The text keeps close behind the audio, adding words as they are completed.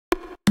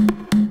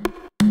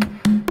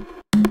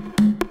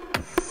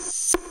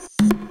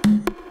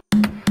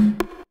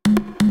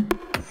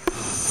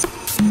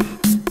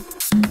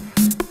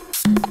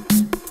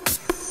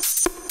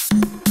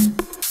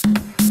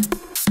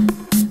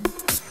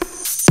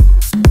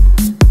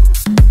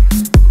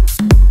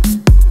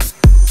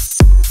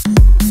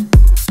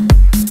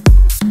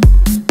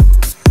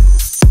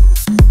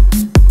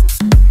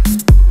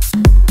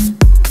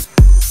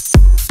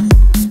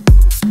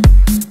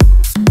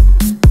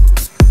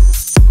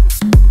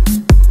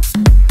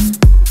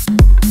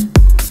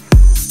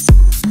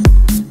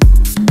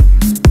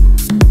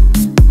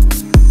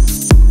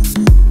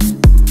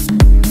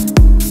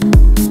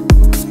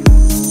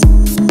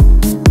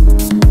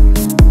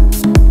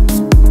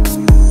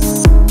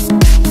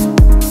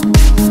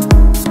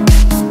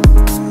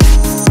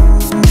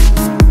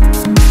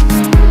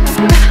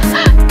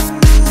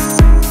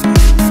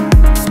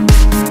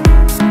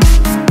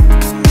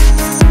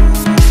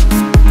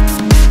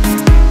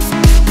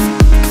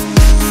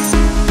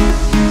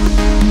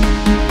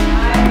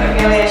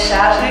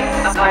shouting.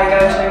 I go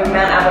to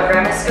Mount Albert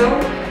Grammar School.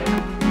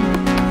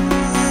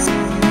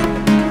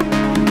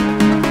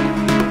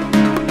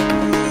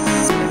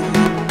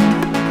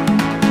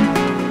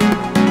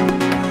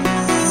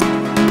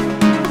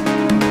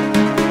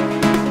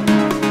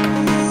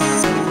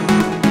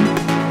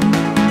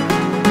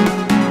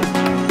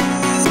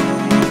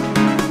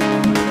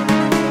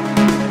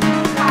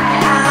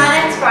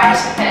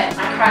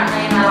 I'm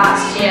currently in my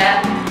last year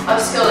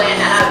of schooling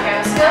at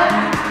Grammar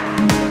School.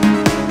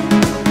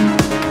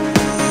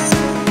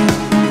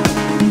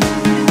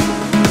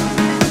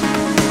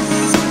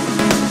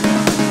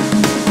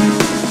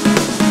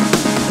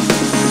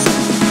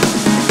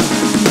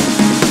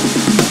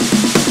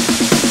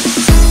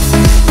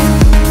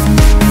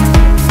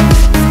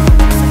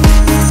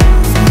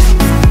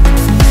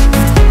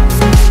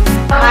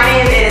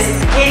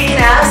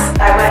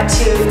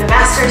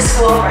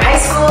 School for high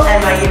school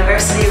and my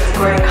university with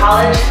Gordon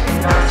College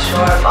in North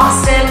Shore,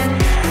 Boston.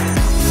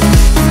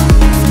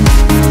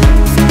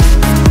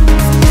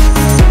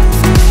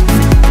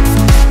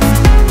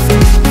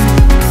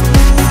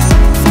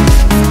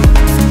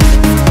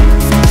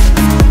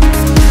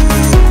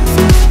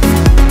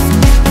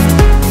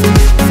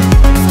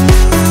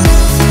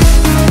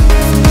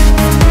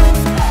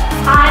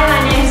 Hi, my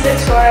name is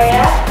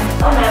Victoria.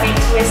 I'm moving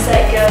to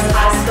Westside Girls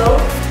High School.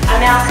 I'm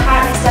now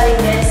currently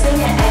studying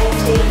nursing at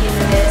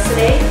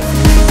University.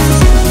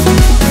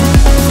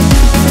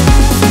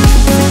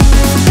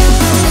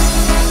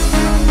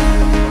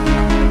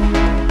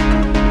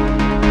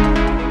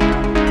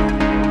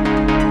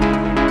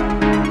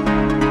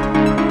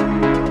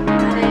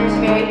 My name is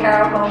Mary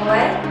Carol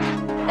Conway.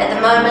 At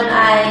the moment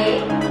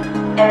I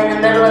am in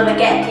the middle of a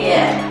gap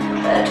year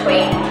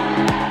between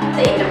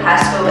the end of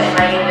high school and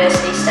my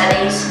university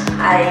studies.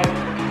 I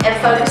am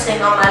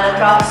focusing on my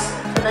lacrosse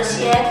for this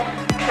year,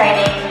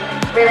 training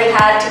really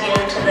hard to get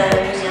into the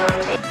New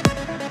Zealand team.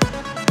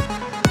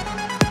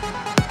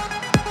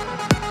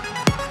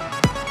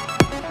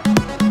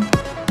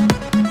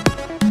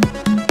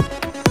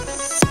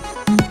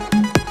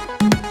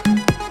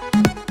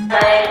 My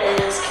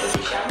name is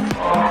Katie Chung,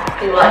 or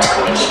people like to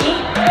call me Kiki.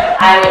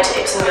 I went to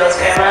Epsom Girls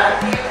Grammar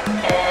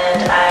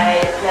and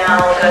I now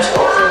go to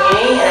Auckland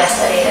Uni and I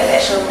study a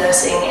Bachelor of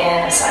Nursing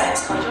and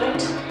Science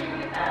Conjoint.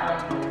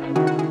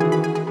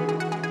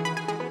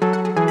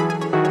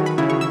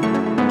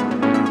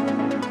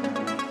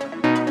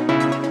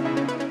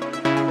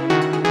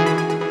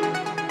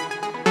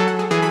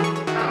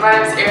 My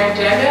name is Erin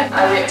Jagger.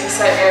 I went to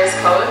St Mary's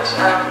College.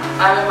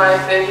 I'm in my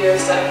third year of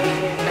studying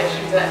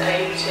communications at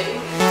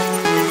AUT.